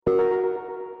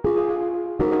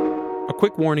A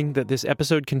quick warning that this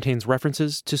episode contains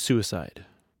references to suicide.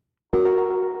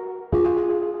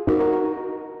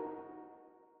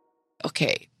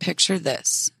 Okay, picture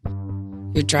this.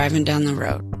 You're driving down the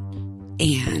road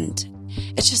and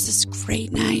it's just this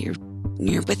great night.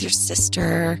 You're with your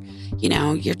sister,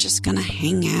 you're just going to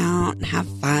hang out and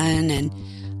have fun. And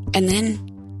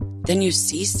then you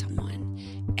see someone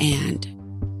and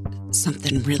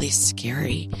something really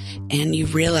scary. And you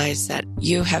realize that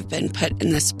you have been put in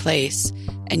this place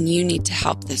and you need to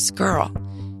help this girl.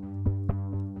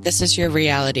 This is your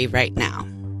reality right now.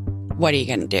 What are you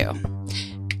going to do?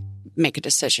 Make a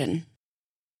decision.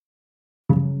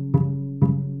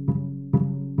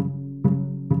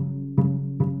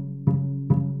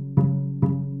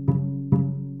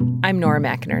 I'm Nora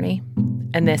McInerney,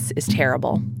 and this is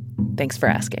Terrible. Thanks for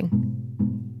asking.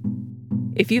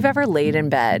 If you've ever laid in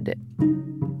bed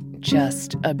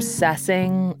just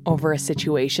obsessing over a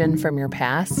situation from your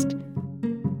past,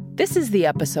 this is the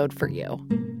episode for you.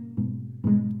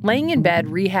 Laying in bed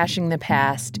rehashing the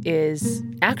past is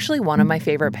actually one of my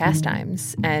favorite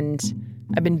pastimes, and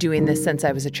I've been doing this since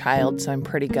I was a child, so I'm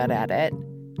pretty good at it.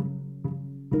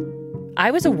 I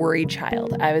was a worried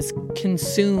child. I was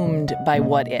consumed by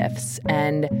what-ifs,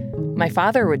 and my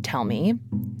father would tell me,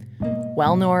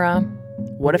 "Well, Nora,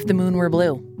 what if the moon were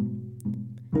blue?"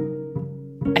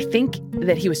 I think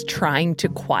that he was trying to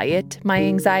quiet my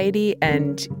anxiety,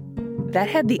 and that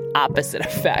had the opposite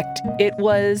effect. It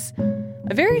was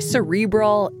a very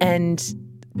cerebral and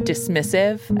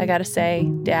dismissive, I gotta say,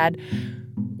 Dad,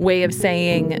 way of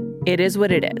saying it is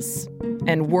what it is,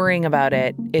 and worrying about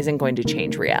it isn't going to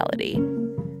change reality.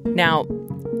 Now,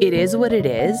 it is what it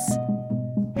is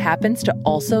happens to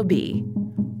also be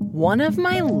one of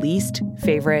my least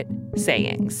favorite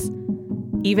sayings.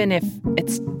 Even if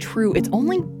it's true, it's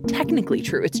only technically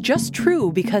true. It's just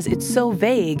true because it's so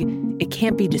vague, it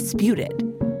can't be disputed.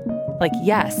 Like,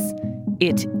 yes,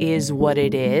 it is what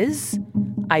it is,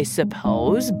 I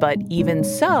suppose, but even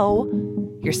so,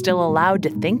 you're still allowed to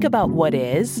think about what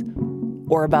is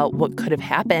or about what could have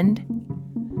happened.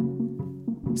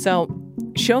 So,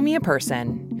 show me a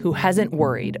person who hasn't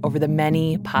worried over the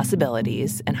many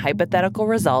possibilities and hypothetical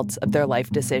results of their life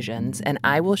decisions, and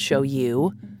I will show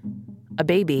you a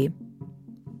baby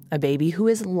who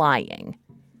is lying.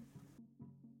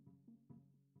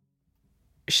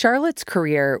 Charlotte's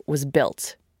career was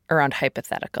built around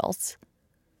hypotheticals.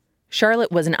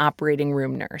 Charlotte was an operating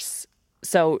room nurse,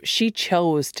 so she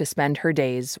chose to spend her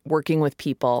days working with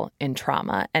people in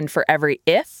trauma, and for every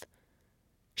if,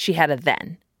 she had a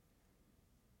then.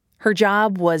 Her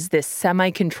job was this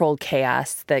semi-controlled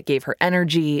chaos that gave her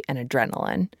energy and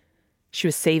adrenaline. She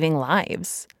was saving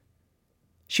lives.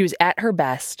 She was at her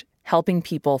best, helping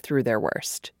people through their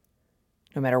worst.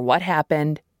 No matter what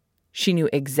happened, she knew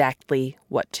exactly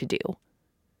what to do.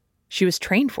 She was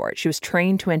trained for it. She was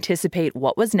trained to anticipate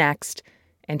what was next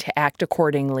and to act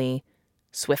accordingly,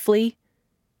 swiftly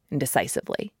and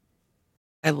decisively.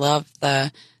 I love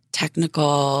the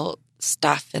technical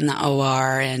stuff in the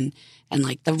OR and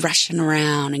like the rushing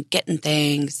around and getting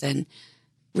things and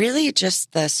really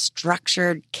just the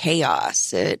structured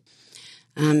chaos.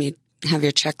 You have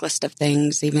your checklist of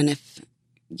things, even if,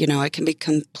 it can be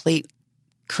complete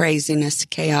craziness,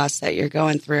 chaos that you're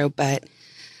going through, but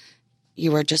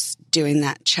you are just doing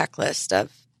that checklist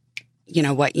of,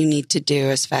 what you need to do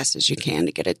as fast as you can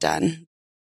to get it done.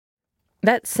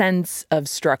 That sense of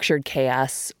structured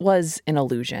chaos was an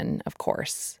illusion, of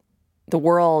course. The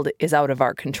world is out of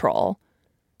our control,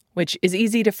 which is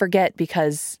easy to forget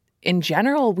because, in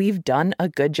general, we've done a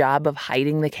good job of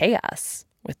hiding the chaos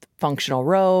with functional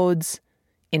roads,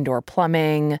 indoor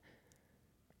plumbing,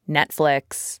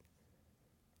 Netflix.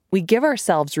 We give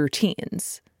ourselves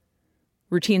routines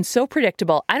so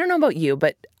predictable. I don't know about you,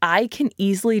 but I can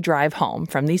easily drive home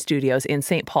from these studios in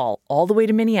St. Paul all the way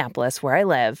to Minneapolis, where I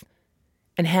live,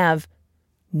 and have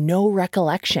no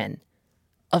recollection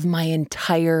of my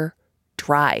entire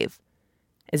drive,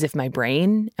 as if my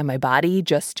brain and my body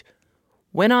just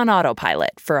went on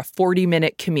autopilot for a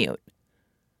 40-minute commute.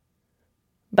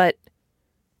 But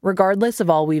regardless of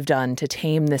all we've done to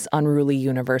tame this unruly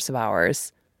universe of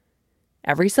ours,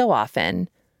 every so often,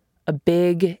 a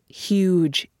big,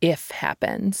 huge if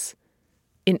happens.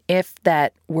 An if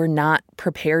that we're not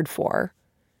prepared for.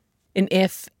 An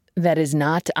if that is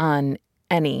not on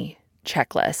any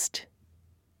checklist.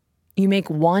 You make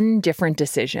one different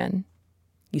decision.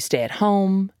 You stay at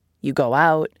home, you go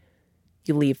out,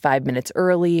 you leave 5 minutes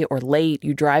early or late,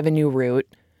 you drive a new route,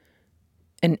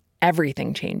 and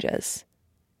everything changes.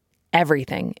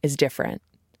 Everything is different.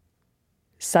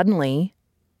 Suddenly,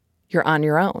 you're on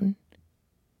your own.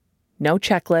 No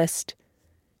checklist,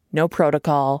 no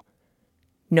protocol,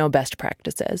 no best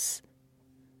practices.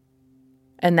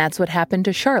 And that's what happened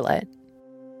to Charlotte.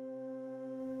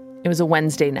 It was a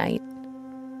Wednesday night.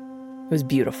 It was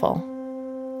beautiful.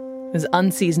 It was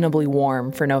unseasonably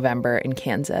warm for November in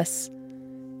Kansas.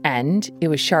 And it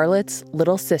was Charlotte's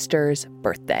little sister's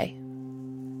birthday.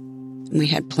 We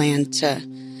had planned to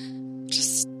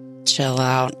just chill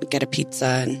out, get a pizza,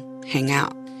 and hang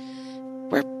out.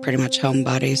 We're pretty much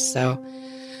homebodies, so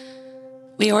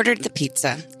we ordered the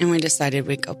pizza, and we decided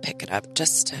we'd go pick it up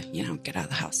just to, get out of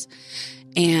the house.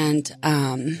 And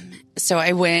so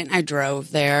I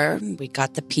drove there. We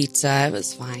got the pizza. It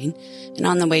was fine. And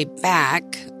on the way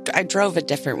back, I drove a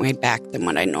different way back than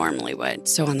what I normally would.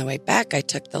 So on the way back, I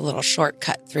took the little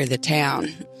shortcut through the town.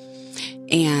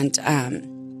 And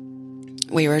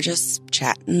we were just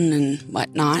chatting and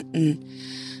whatnot, and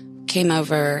came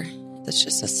over. That's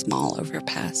just a small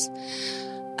overpass.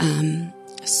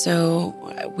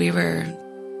 So we were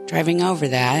driving over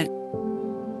that.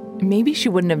 Maybe she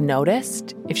wouldn't have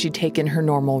noticed if she'd taken her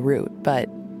normal route, but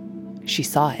she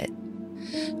saw it.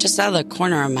 Just out of the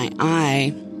corner of my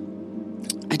eye,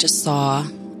 I just saw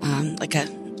like a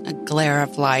glare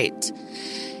of light.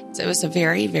 So it was a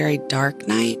very, very dark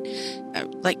night.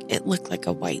 Like it looked like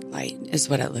a white light is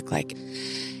what it looked like.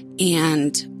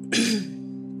 And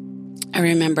I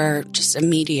remember just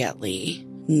immediately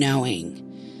knowing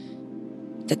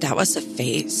that was a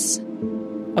face.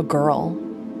 A girl,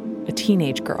 a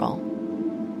teenage girl,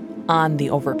 on the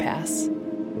overpass.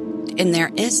 And there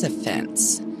is a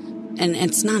fence. And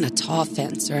it's not a tall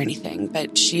fence or anything,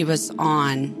 but she was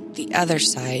on the other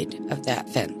side of that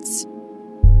fence.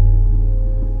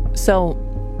 So,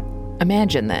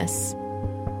 imagine this.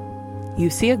 You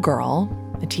see a girl,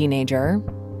 a teenager,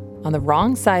 on the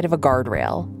wrong side of a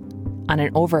guardrail on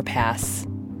an overpass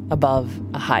above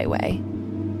a highway.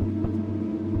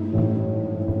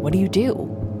 What do?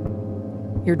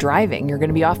 You're driving. You're going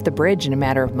to be off the bridge in a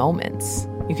matter of moments.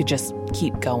 You could just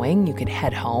keep going. You could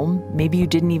head home. Maybe you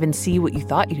didn't even see what you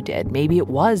thought you did. Maybe it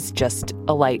was just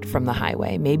a light from the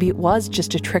highway. Maybe it was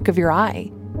just a trick of your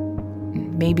eye.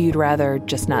 Maybe you'd rather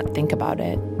just not think about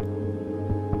it.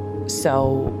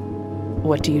 So,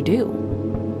 what do?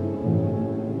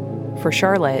 For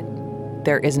Charlotte,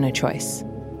 there isn't a choice.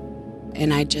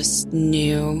 And I just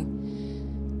knew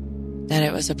that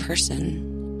it was a person.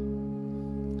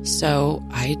 So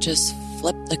I just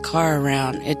flipped the car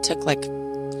around. It took like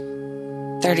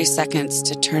 30 seconds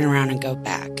to turn around and go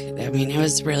back. I mean, it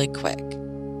was really quick.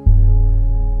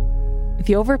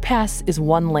 The overpass is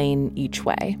one lane each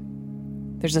way.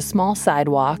 There's a small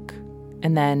sidewalk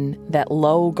and then that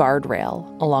low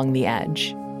guardrail along the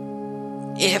edge.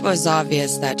 It was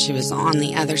obvious that she was on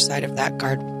the other side of that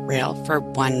guardrail for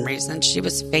one reason. She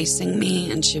was facing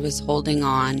me and she was holding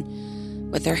on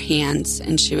with her hands,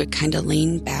 and she would kind of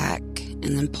lean back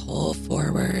and then pull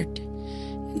forward.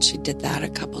 And she did that a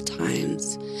couple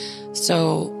times.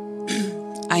 So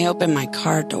I opened my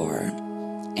car door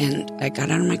and I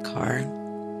got out of my car.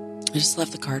 I just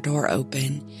left the car door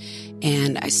open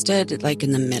and I stood like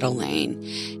in the middle lane.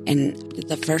 And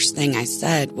the first thing I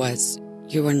said was,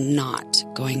 "You are not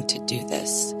going to do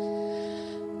this."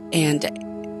 And,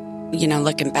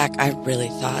 looking back, I really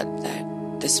thought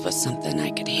that this was something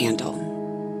I could handle.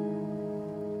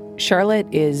 Charlotte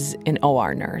is an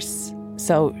OR nurse,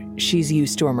 so she's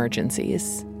used to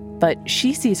emergencies. But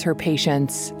she sees her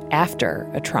patients after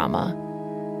a trauma,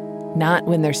 not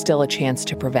when there's still a chance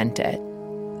to prevent it.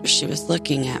 She was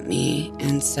looking at me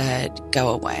and said, "Go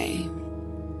away."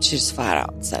 She just flat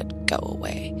out said, "Go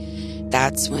away."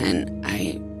 That's when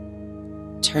I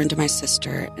turned to my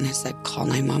sister and I said, "Call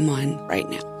 911 right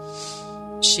now."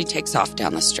 She takes off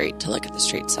down the street to look at the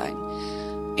street sign.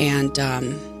 And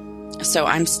so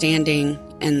I'm standing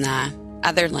in the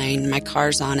other lane. My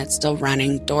car's on. It's still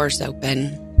running. Doors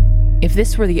open. If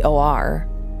this were the OR,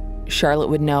 Charlotte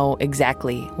would know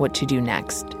exactly what to do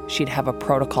next. She'd have a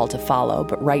protocol to follow.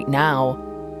 But right now,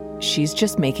 she's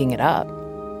just making it up.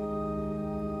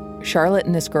 Charlotte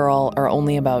and this girl are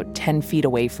only about 10 feet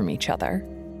away from each other.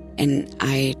 And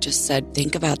I just said,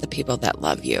 "Think about the people that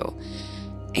love you."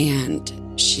 And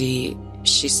she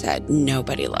said,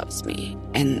 "Nobody loves me."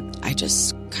 And I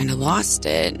just kind of lost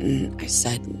it. And I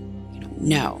said,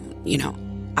 "No,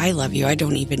 I love you. I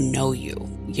don't even know you.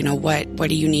 What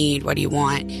do you need? What do you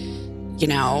want?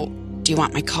 Do you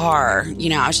want my car?"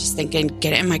 I was just thinking,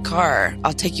 get it in my car.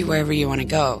 I'll take you wherever you want to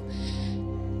go.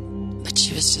 But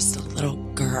she was just a little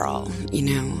girl,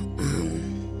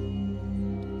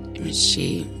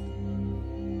 she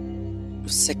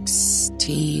was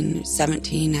 16,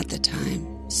 17 at the time.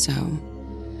 So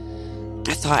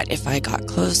I thought if I got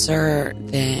closer,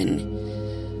 then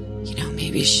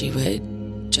maybe she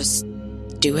would just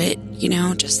do it,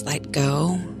 just let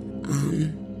go.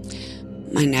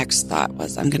 My next thought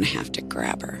was, I'm going to have to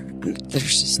grab her.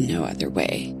 There's just no other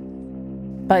way.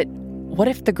 But what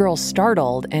if the girl's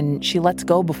startled and she lets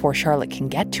go before Charlotte can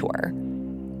get to her?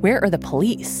 Where are the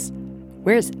police?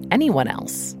 Where's anyone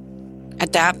else?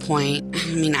 At that point,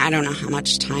 I don't know how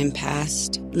much time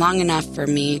passed. Long enough for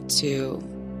me to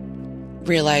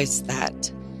realize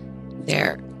that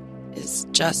there is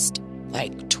just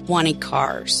like 20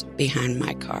 cars behind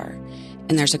my car.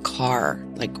 And there's a car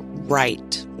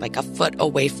right a foot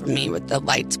away from me with the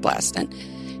lights blasting.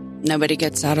 Nobody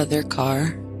gets out of their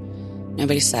car.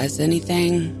 Nobody says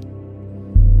anything.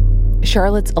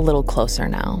 Charlotte's a little closer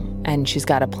now, and she's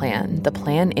got a plan. The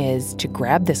plan is to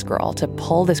grab this girl, to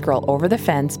pull this girl over the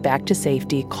fence back to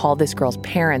safety, call this girl's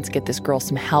parents, get this girl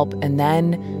some help, and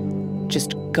then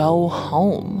just go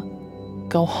home.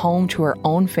 Go home to her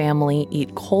own family,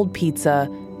 eat cold pizza,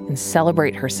 and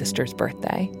celebrate her sister's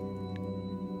birthday.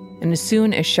 And as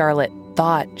soon as Charlotte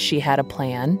thought she had a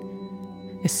plan,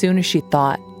 as soon as she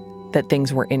thought that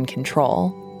things were in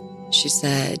control, she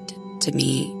said to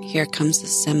me, "Here comes the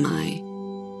semi."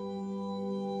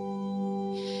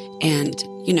 And,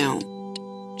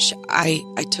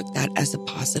 I took that as a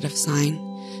positive sign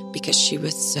because she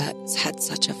had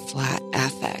such a flat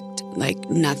affect,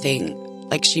 nothing,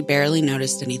 she barely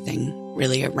noticed anything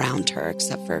really around her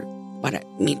except for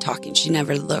me talking. She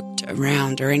never looked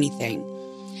around or anything,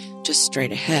 just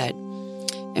straight ahead.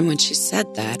 And when she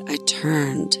said that, I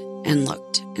turned and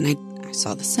looked and I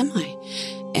saw the semi.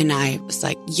 And I was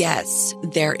like, yes,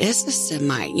 there is a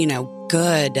semi,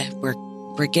 good.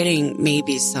 We're getting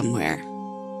maybe somewhere.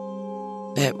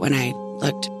 But when I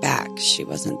looked back, she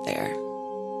wasn't there.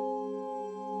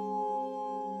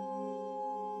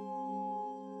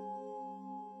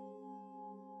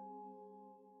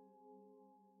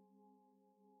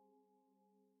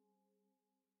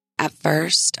 At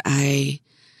first, I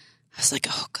was like,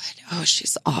 oh, good. Oh,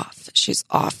 she's off. She's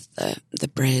off the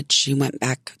bridge. She went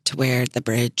back to where the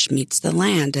bridge meets the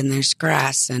land and there's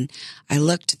grass. And I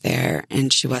looked there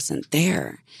and she wasn't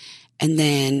there. And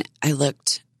then I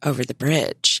looked over the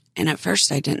bridge and at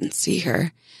first I didn't see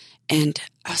her. And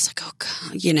I was like, oh,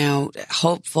 God,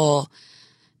 hopeful.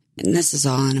 And this is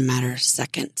all in a matter of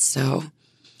seconds. So,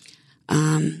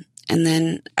 and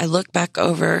then I look back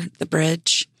over the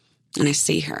bridge and I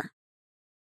see her.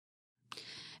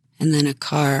 And then a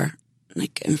car,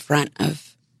 in front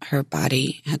of her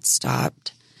body had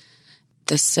stopped.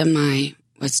 The semi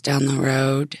was down the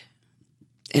road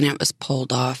and it was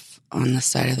pulled off on the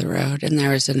side of the road. And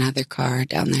there was another car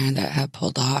down there that had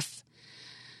pulled off.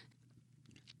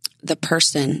 The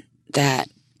person that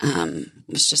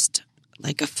was just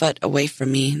a foot away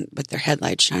from me with their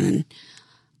headlights shining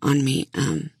on me,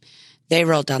 they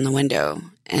rolled down the window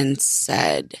and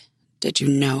said, "Did you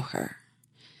know her?"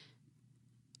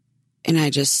 And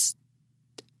I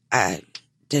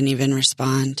didn't even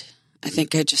respond. I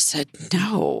think I just said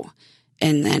no.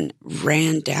 And then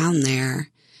ran down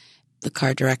there, the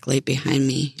car directly behind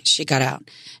me. She got out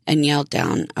and yelled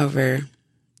down over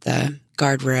the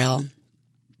guardrail.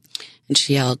 And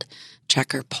she yelled,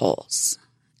 "Check her pulse."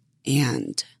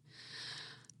 And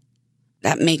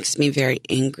that makes me very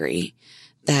angry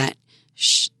that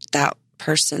that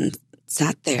person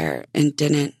sat there and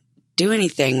didn't do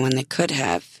anything when they could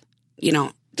have.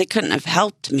 They couldn't have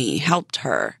helped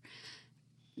her.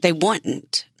 They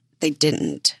wouldn't. They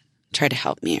didn't try to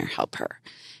help me or help her.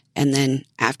 And then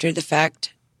after the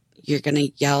fact, you're going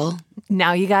to yell.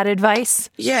 Now you got advice?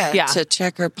 Yeah, to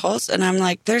check her pulse. And I'm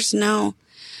like,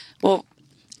 well,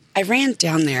 I ran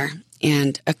down there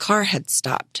and a car had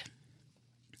stopped.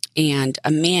 And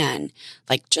a man,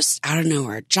 just out of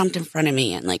nowhere, jumped in front of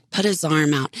me and put his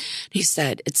arm out. He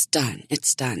said, "It's done.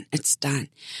 It's done. It's done."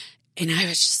 And I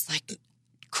was just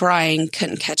crying,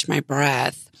 couldn't catch my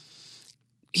breath.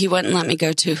 He wouldn't let me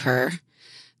go to her.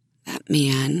 That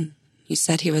man, he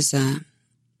said he was a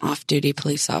off-duty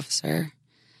police officer.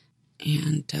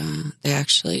 And they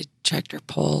actually checked her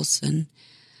pulse and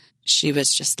she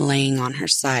was just laying on her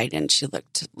side and she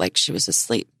looked like she was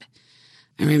asleep.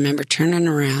 I remember turning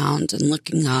around and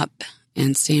looking up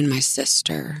and seeing my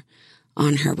sister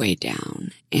on her way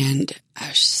down. And I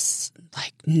was just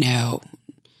like, no,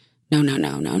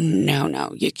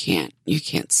 you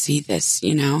can't see this,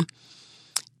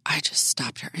 I just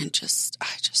stopped her and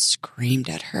I just screamed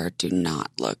at her, do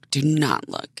not look.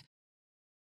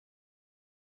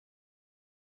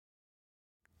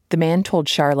 The man told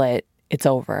Charlotte, it's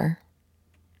over.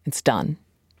 It's done.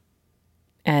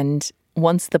 And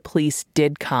once the police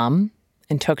did come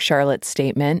and took Charlotte's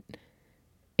statement,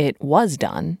 it was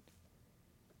done.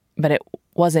 But it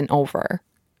wasn't over.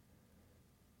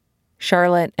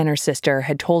 Charlotte and her sister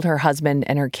had told her husband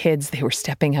and her kids they were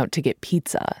stepping out to get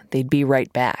pizza. They'd be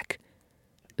right back.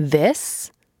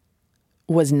 This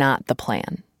was not the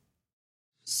plan.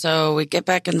 So we get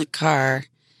back in the car,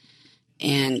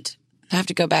 and I have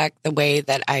to go back the way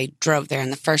that I drove there in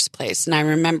the first place. And I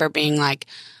remember being like,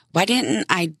 why didn't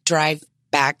I drive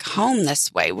back home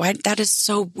this way? Why? That is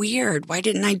so weird. Why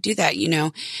didn't I do that,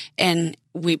 And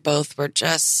we both were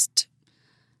just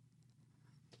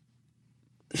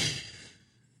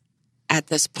at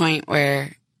this point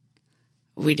where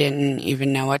we didn't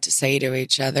even know what to say to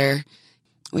each other.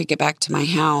 We get back to my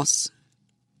house,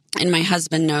 and my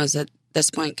husband knows at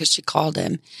this point because she called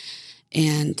him,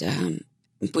 and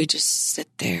we just sit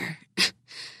there.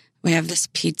 We have this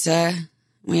pizza.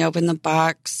 We open the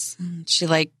box. She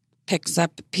picks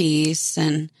up a piece,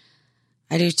 and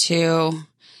I do too.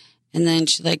 And then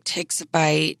she takes a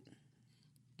bite,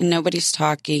 and nobody's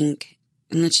talking.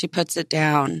 And then she puts it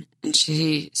down, and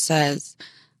she says,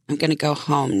 I'm going to go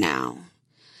home now.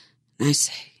 And I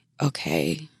say,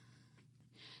 okay.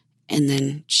 And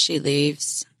then she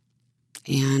leaves,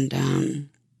 and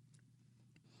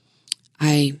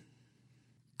I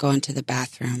go into the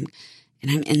bathroom, and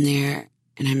I'm in there,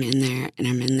 and I'm in there, and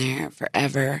I'm in there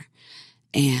forever,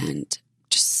 and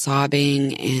just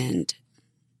sobbing. And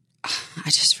I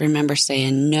just remember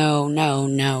saying, no, no,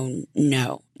 no,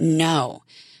 no, no.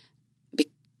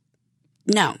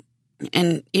 No.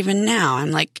 And even now, I'm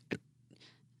like,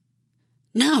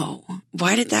 no,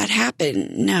 why did that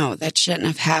happen? No, that shouldn't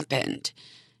have happened.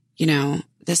 No.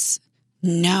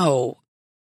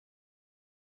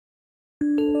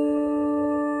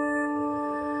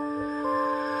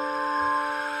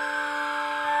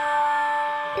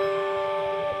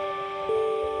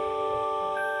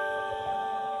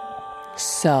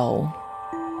 So,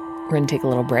 we're going to take a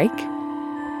little break,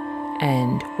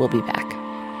 and we'll be back.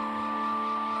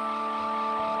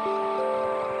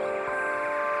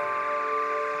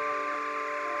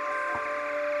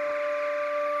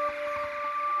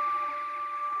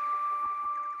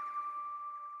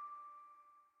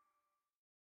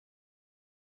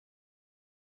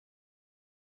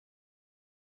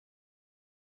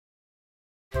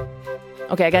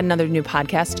 Okay, I got another new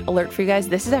podcast alert for you guys.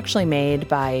 This is actually made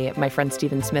by my friend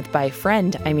Stephen Smith. By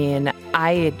friend, I mean,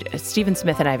 Stephen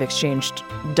Smith and I have exchanged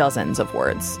dozens of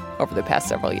words over the past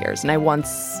several years. And I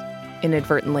once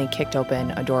inadvertently kicked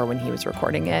open a door when he was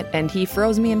recording it, and he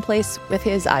froze me in place with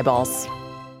his eyeballs.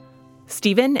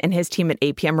 Stephen and his team at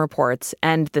APM Reports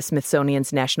and the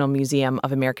Smithsonian's National Museum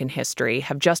of American History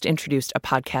have just introduced a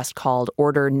podcast called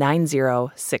Order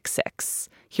 9066.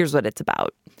 Here's what it's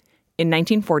about. In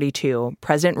 1942,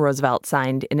 President Roosevelt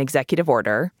signed an executive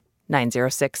order,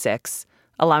 9066,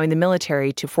 allowing the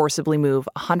military to forcibly move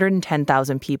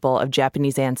 110,000 people of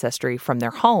Japanese ancestry from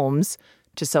their homes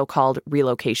to so-called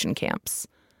relocation camps.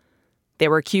 They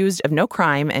were accused of no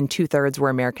crime, and 2/3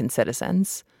 were American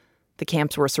citizens. The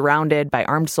camps were surrounded by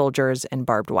armed soldiers and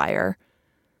barbed wire.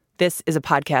 This is a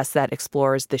podcast that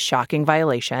explores the shocking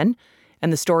violation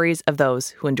and the stories of those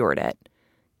who endured it.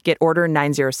 Get Order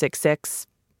 9066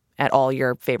 at all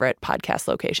your favorite podcast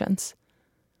locations.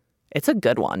 It's a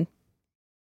good one.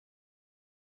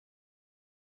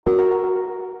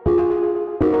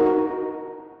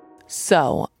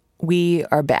 So, we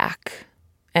are back,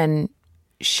 and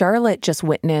Charlotte just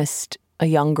witnessed a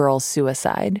young girl's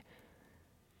suicide.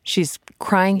 She's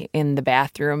crying in the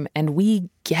bathroom, and we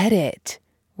get it,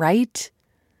 right?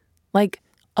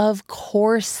 Of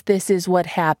course this is what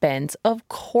happens. Of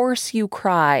course you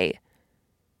cry.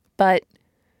 But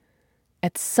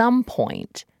at some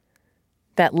point,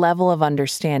 that level of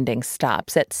understanding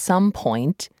stops. At some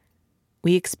point,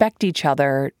 we expect each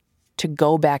other to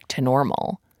go back to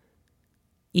normal,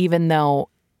 even though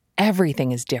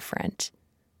everything is different.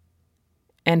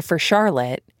 And for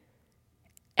Charlotte,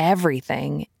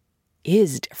 everything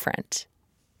is different.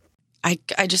 I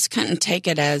just couldn't take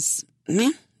it as,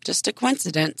 just a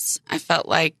coincidence. I felt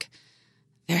like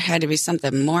there had to be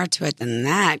something more to it than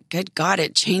that. Good God,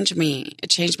 it changed me. It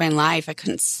changed my life. I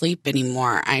couldn't sleep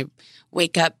anymore. I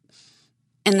wake up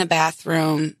in the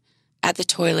bathroom at the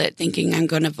toilet thinking I'm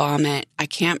going to vomit. I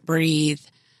can't breathe.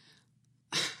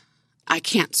 I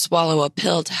can't swallow a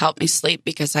pill to help me sleep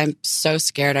because I'm so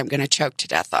scared I'm going to choke to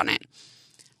death on it.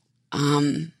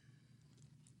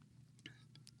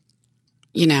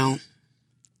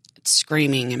 It's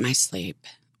screaming in my sleep,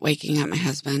 waking up my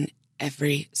husband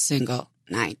every single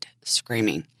night,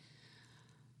 screaming.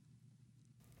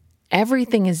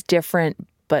 Everything is different,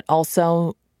 but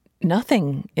also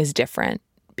nothing is different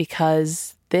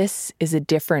because this is a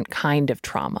different kind of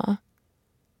trauma.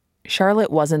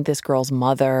 Charlotte wasn't this girl's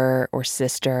mother or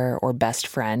sister or best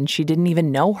friend. She didn't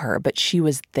even know her, but she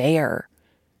was there.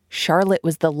 Charlotte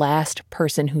was the last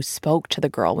person who spoke to the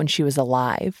girl when she was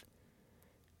alive.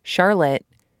 Charlotte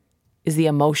is the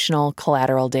emotional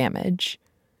collateral damage.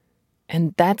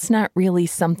 And that's not really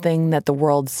something that the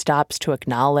world stops to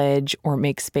acknowledge or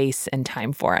make space and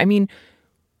time for. I mean,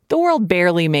 the world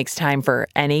barely makes time for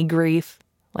any grief.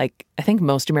 Like, I think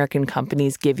most American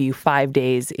companies give you 5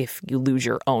 days if you lose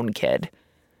your own kid.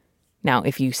 Now,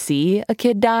 if you see a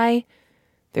kid die,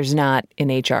 there's not an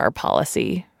HR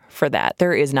policy for that.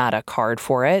 There is not a card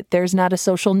for it. There's not a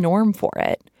social norm for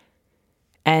it.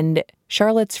 And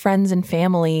Charlotte's friends and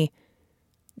family,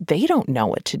 they don't know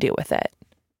what to do with it.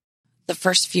 The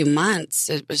first few months,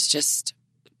 it was just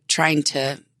trying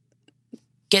to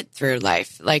get through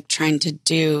life, like trying to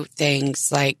do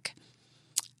things like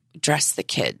dress the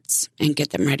kids and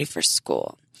get them ready for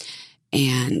school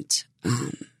and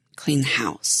clean the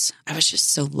house. I was just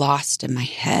so lost in my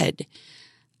head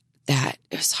that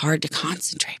it was hard to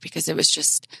concentrate because it was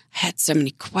just, I had so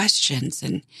many questions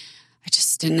and I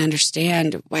just didn't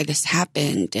understand why this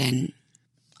happened. And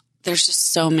there's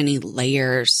just so many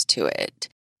layers to it.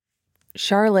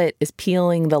 Charlotte is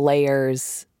peeling the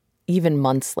layers even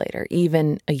months later,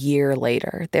 even a year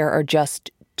later. There are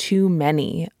just too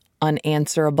many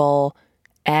unanswerable,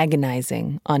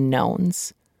 agonizing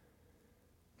unknowns.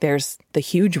 There's the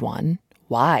huge one.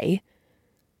 Why?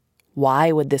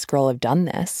 Why would this girl have done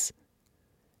this?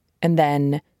 And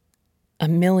then a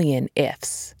million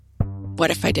ifs.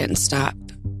 What if I didn't stop?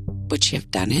 Would she have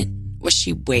done it? Was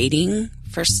she waiting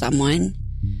for someone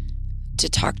to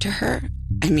talk to her?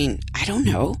 I mean, I don't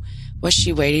know. Was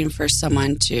she waiting for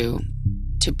someone to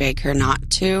beg her not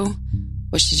to?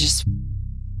 Was she just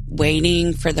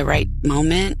waiting for the right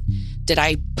moment? Did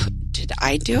I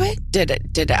do it?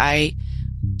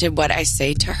 Did what I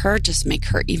say to her just make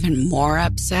her even more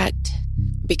upset?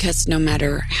 Because no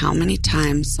matter how many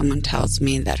times someone tells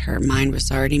me that her mind was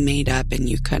already made up and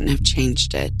you couldn't have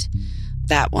changed it,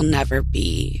 that will never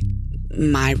be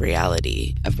my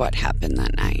reality of what happened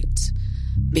that night.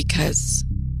 Because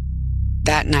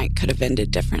that night could have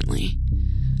ended differently.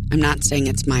 I'm not saying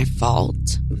it's my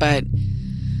fault, but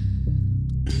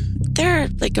there are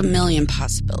like a million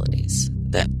possibilities.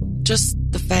 That just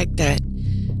the fact that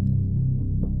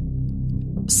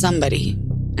somebody,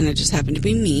 and it just happened to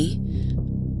be me,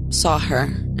 saw her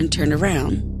and turned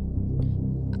around.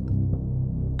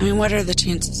 I mean, what are the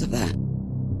chances of that?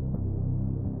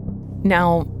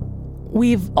 Now,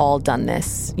 we've all done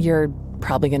this. You're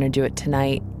probably going to do it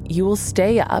tonight. You will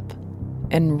stay up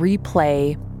and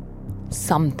replay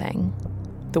something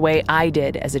the way I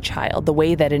did as a child, the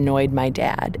way that annoyed my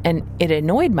dad. And it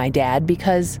annoyed my dad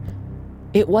because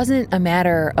it wasn't a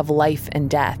matter of life and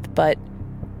death, but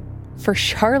for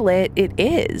Charlotte, it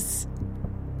is.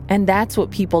 And that's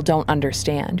what people don't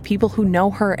understand. People who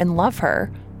know her and love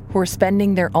her, who are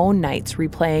spending their own nights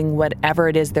replaying whatever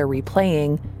it is they're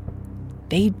replaying,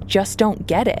 they just don't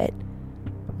get it.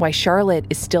 Why Charlotte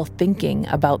is still thinking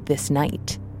about this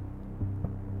night.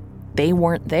 They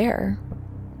weren't there.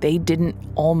 They didn't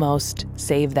almost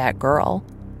save that girl.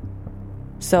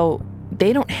 So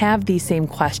they don't have these same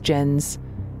questions,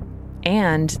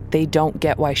 and they don't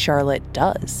get why Charlotte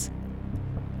does.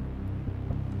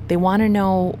 They want to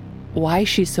know why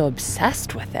she's so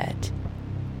obsessed with it.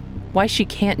 Why she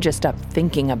can't just stop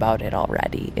thinking about it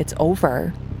already. It's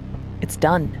over. It's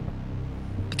done.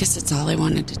 Because it's all I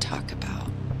wanted to talk about.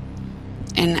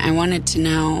 And I wanted to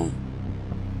know...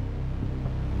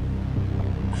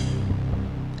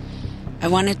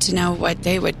 what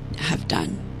they would have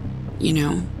done, you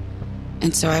know?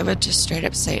 And so I would just straight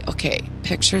up say, okay,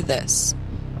 picture this.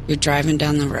 You're driving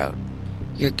down the road.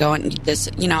 You're going this,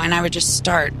 you know, and I would just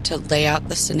start to lay out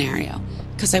the scenario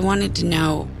because I wanted to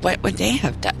know what would they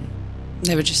have done.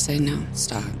 They would just say, no,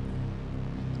 stop.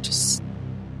 Just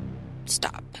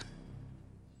stop.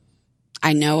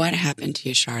 I know what happened to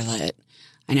you, Charlotte.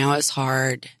 I know it's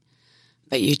hard,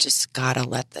 but you just gotta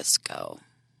let this go.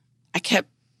 I kept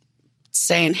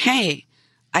saying, hey,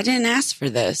 I didn't ask for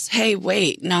this. Hey,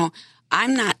 wait, no,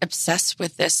 I'm not obsessed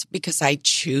with this because I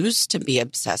choose to be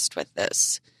obsessed with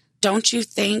this. Don't you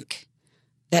think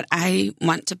that I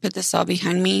want to put this all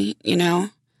behind me, you know?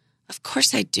 Of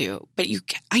course I do, but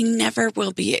I never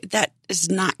will be. That is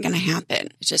not going to happen.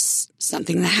 It's just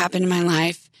something that happened in my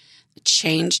life. It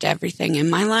changed everything in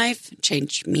my life,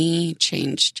 changed me,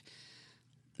 changed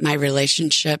my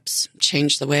relationships,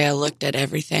 changed the way I looked at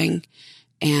everything.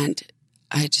 And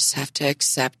I just have to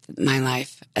accept my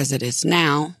life as it is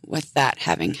now with that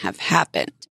having have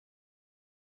happened.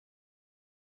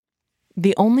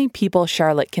 The only people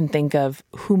Charlotte can think of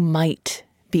who might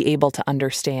be able to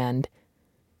understand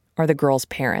are the girl's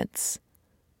parents.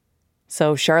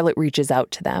 So Charlotte reaches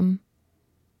out to them,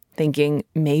 thinking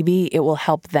maybe it will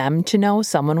help them to know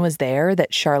someone was there,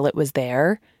 that Charlotte was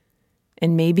there,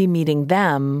 and maybe meeting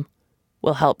them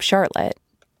will help Charlotte.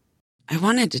 I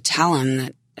wanted to tell him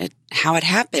how it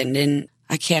happened, and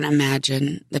I can't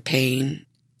imagine the pain.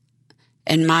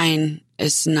 And mine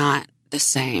is not the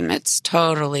same. It's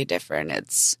totally different.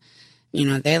 It's,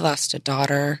 they lost a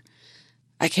daughter.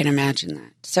 I can't imagine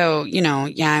that. So,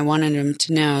 I wanted him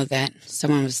to know that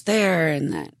someone was there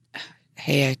and that,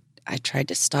 hey, I tried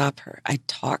to stop her. I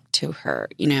talked to her.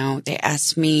 They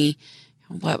asked me,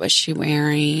 what was she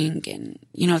wearing? And,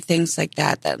 things like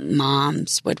that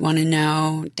moms would want to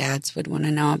know, dads would want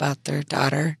to know about their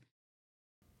daughter.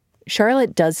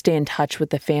 Charlotte does stay in touch with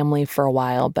the family for a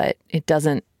while, but it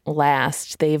doesn't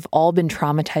last. They've all been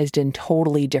traumatized in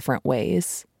totally different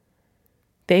ways.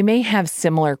 They may have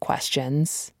similar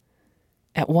questions.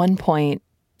 At one point,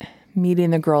 meeting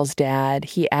the girl's dad,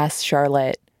 he asked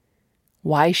Charlotte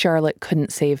why Charlotte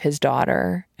couldn't save his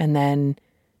daughter, and then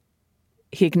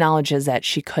he acknowledges that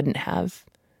she couldn't have.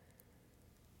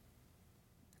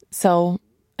 So,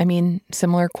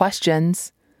 similar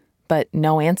questions, but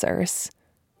no answers.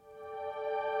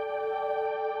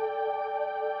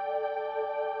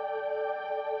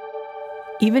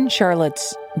 Even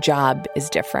Charlotte's job is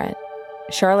different.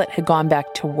 Charlotte had gone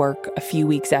back to work a few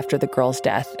weeks after the girl's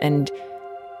death, and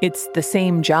it's the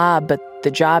same job, but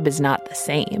the job is not the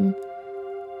same.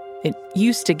 It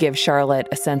used to give Charlotte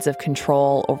a sense of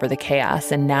control over the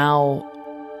chaos, and now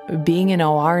being an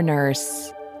OR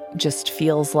nurse just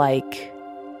feels like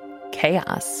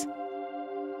chaos.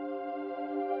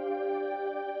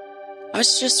 I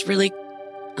was just really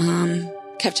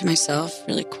kept to myself,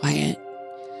 really quiet.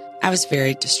 I was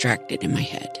very distracted in my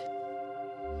head.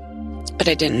 But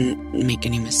I didn't make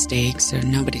any mistakes or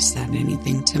nobody said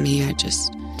anything to me.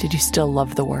 Did you still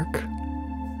love the work?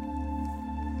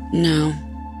 No.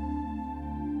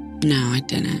 No, I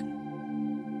didn't.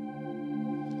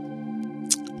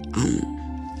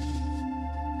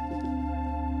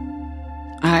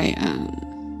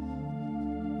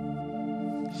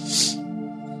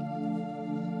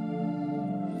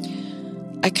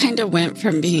 I kind of went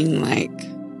from being like,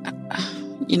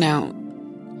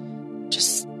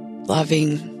 just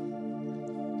loving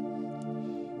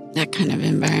that kind of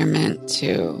environment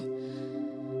to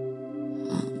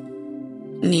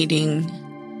needing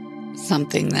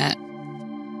something that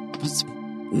was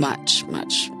much,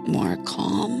 much more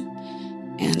calm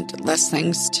and less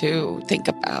things to think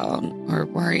about or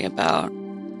worry about.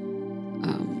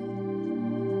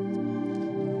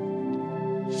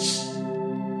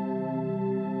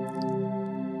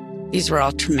 These were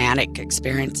all traumatic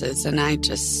experiences, and I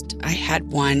had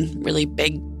one really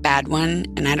big, bad one,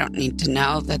 and I don't need to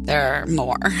know that there are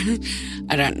more.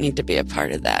 I don't need to be a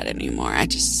part of that anymore. I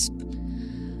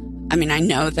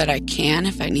know that I can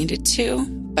if I needed to,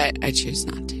 but I choose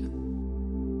not to.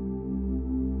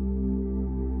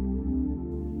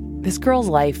 This girl's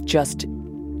life just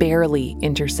barely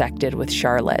intersected with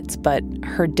Charlotte's, but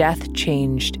her death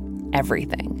changed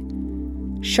everything.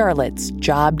 Charlotte's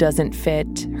job doesn't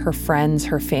fit. Her friends,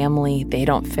 her family, they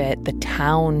don't fit. The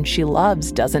town she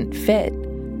loves doesn't fit.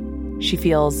 She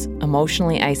feels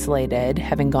emotionally isolated,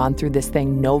 having gone through this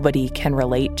thing nobody can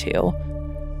relate to.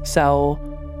 So,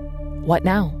 what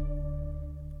now?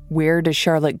 Where does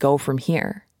Charlotte go from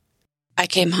here? I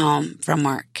came home from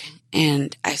work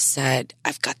and I said,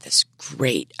 I've got this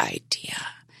great idea.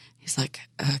 He's like,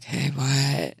 okay,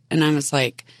 what? And I was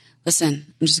like,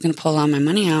 listen, I'm just going to pull all my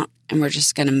money out and we're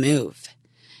just going to move.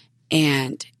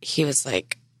 And he was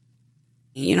like,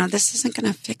 this isn't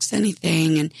going to fix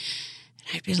anything. And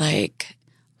I'd be like,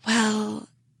 well,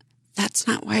 that's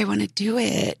not why I want to do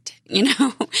it.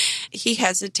 He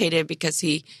hesitated because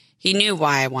he knew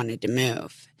why I wanted to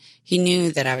move. He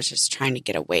knew that I was just trying to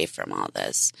get away from all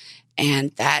this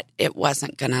and that it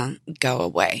wasn't going to go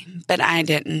away. But I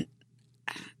didn't,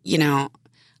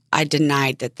 I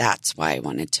denied that that's why I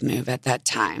wanted to move at that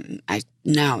time.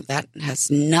 No, that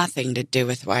has nothing to do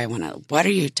with why I want to. What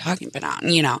are you talking about?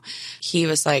 He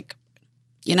was like,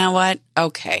 you know what?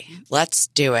 Okay, let's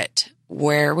do it.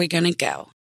 Where are we going to go?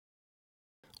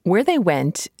 Where they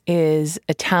went is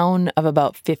a town of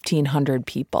about 1,500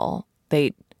 people.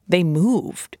 They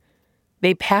moved.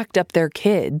 They packed up their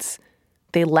kids.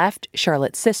 They left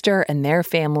Charlotte's sister and their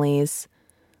families,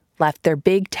 left their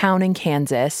big town in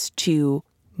Kansas to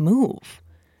move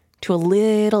to a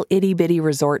little itty-bitty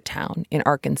resort town in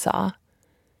Arkansas.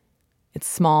 It's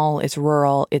small, it's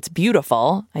rural, it's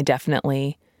beautiful. I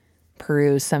definitely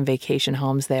peruse some vacation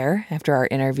homes there after our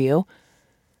interview,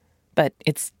 but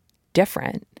it's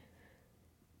different.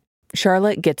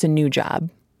 Charlotte gets a new job.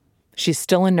 She's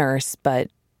still a nurse, but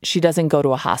she doesn't go to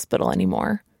a hospital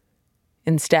anymore.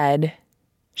 Instead,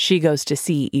 she goes to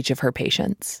see each of her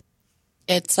patients.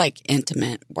 It's like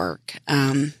intimate work,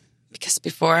 because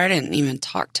before I didn't even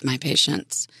talk to my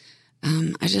patients.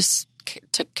 I just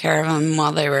took care of them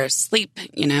while they were asleep,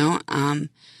 and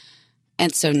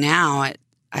so now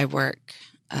I work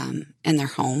in their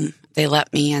home. They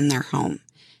let me in their home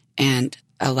and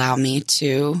allow me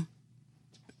to,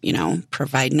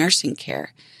 provide nursing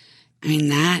care. I mean,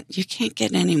 that you can't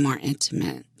get any more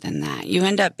intimate than that. You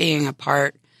end up being a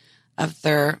part of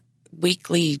their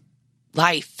weekly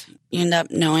life. You end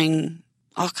up knowing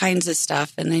all kinds of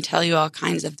stuff, and they tell you all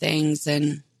kinds of things,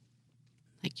 and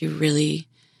like you really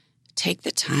take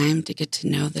the time to get to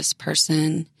know this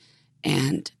person,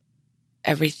 and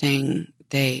everything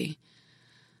they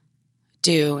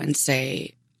do and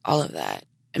say, all of that,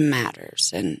 it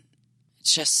matters. And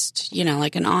it's just,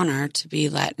 like an honor to be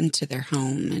let into their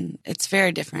home. And it's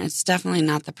very different. It's definitely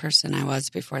not the person I was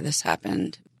before this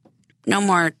happened. No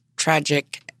more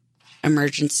tragic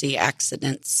emergency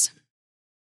accidents.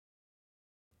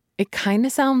 It kind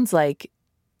of sounds like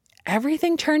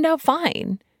everything turned out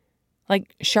fine.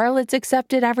 Like Charlotte's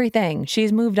accepted everything.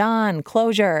 She's moved on,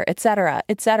 closure, etc.,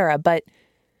 etc. But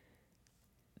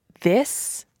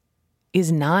this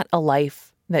is not a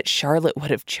life that Charlotte would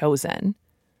have chosen.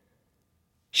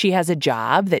 She has a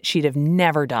job that she'd have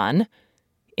never done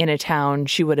in a town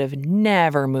she would have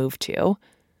never moved to.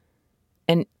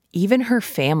 And even her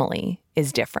family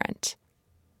is different.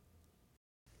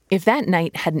 If that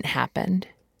night hadn't happened,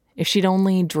 if she'd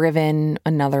only driven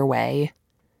another way,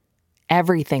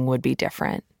 everything would be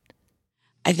different.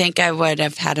 I think I would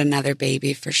have had another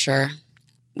baby for sure.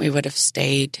 We would have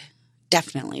stayed.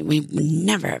 Definitely. We would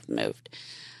never have moved.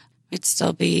 We'd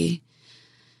still be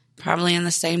probably in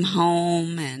the same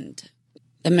home, and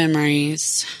the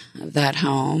memories of that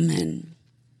home and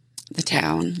the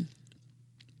town.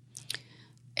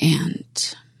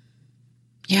 And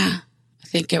yeah, I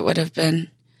think it would have been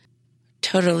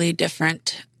totally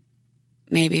different,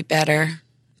 maybe better,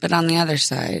 but on the other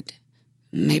side,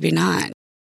 maybe not.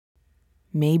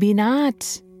 Maybe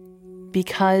not,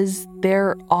 because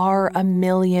there are a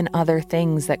million other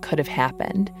things that could have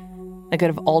happened, that could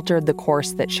have altered the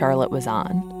course that Charlotte was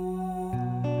on.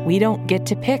 We don't get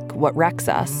to pick what wrecks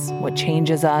us, what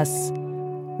changes us.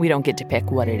 We don't get to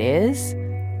pick what it is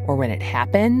or when it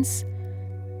happens.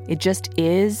 It just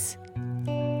is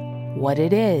what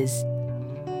it is.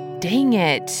 Dang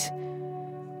it.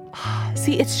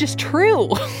 See, it's just true.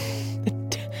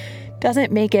 It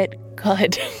doesn't make it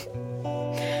good.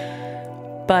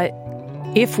 But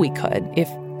if we could, if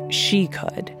she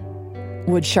could,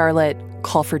 would Charlotte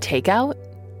call for takeout?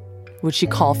 Would she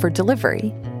call for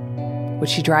delivery? Would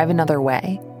she drive another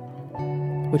way?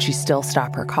 Would she still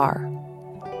stop her car?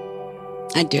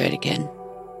 I'd do it again.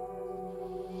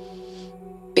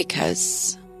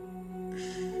 Because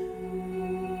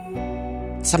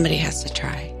somebody has to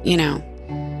try.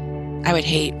 I would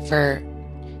hate for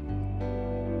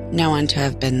no one to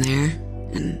have been there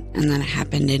and then it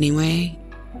happened anyway.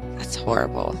 That's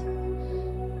horrible.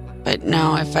 But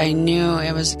no, if I knew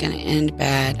it was going to end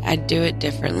bad, I'd do it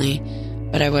differently,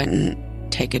 but I wouldn't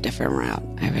take a different route.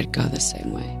 I would go the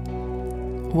same way.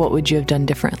 What would you have done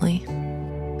differently?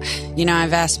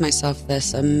 I've asked myself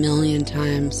this a million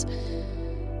times,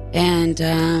 and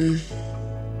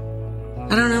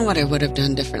I don't know what I would have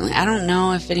done differently. I don't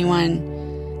know if the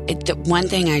one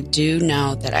thing I do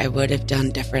know that I would have done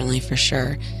differently for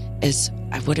sure is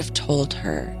I would have told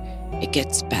her it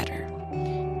gets better.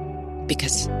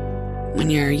 Because when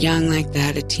you're young like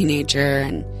that, a teenager,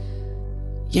 and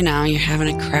you're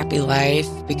having a crappy life,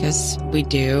 because we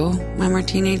do when we're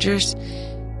teenagers,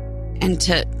 and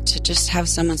to just have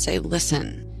someone say,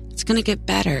 listen, it's going to get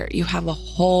better. You have a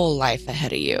whole life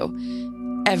ahead of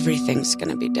you. Everything's going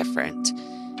to be different,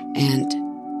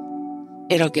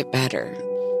 and it'll get better.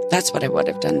 That's what I would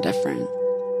have done different.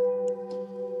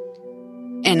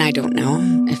 And I don't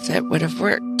know if that would have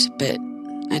worked, but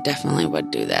I definitely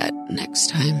would do that next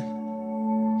time,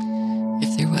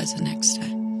 if there was a next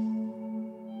time.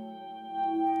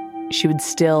 She would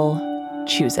still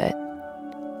choose it.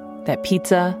 That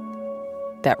pizza,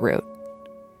 that route.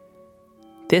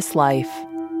 This life,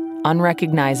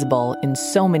 unrecognizable in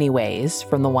so many ways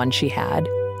from the one she had,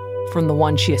 from the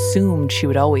one she assumed she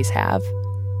would always have.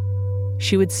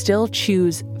 She would still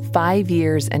choose 5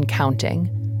 years and counting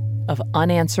of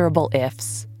unanswerable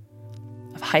ifs,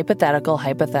 of hypothetical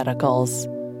hypotheticals,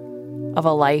 of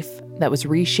a life that was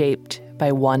reshaped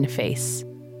by one face,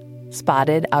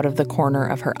 spotted out of the corner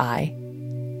of her eye,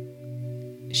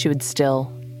 she would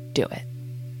still do it.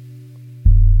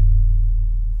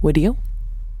 Would you?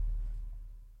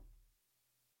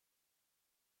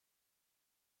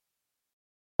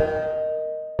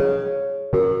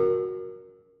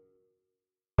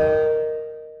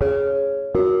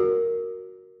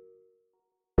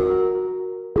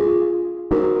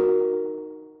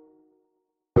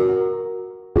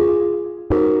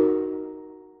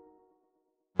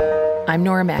 I'm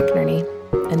Nora McInerney,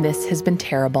 and this has been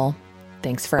terrible.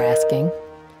 Thanks for asking.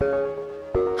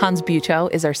 Hans Buetow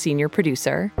is our senior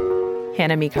producer.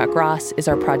 Hannah Meacock-Ross is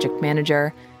our project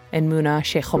manager, and Muna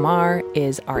Sheikh Omar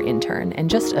is our intern, and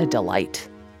just a delight.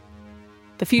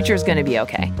 The future's going to be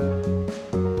okay.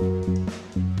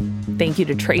 Thank you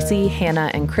to Tracy, Hannah,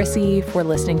 and Chrissy for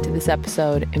listening to this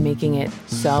episode and making it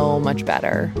so much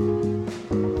better.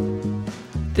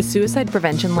 The Suicide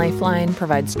Prevention Lifeline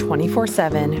provides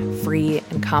 24/7 free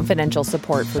and confidential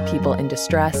support for people in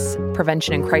distress,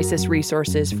 prevention and crisis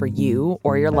resources for you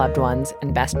or your loved ones,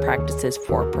 and best practices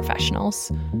for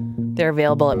professionals. They're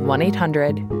available at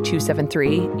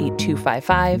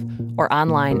 1-800-273-8255 or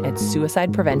online at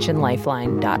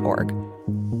suicidepreventionlifeline.org.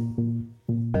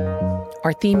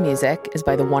 Our theme music is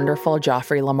by the wonderful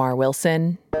Joffrey Lamar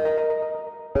Wilson.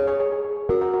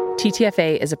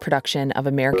 TTFA is a production of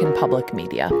American Public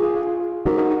Media.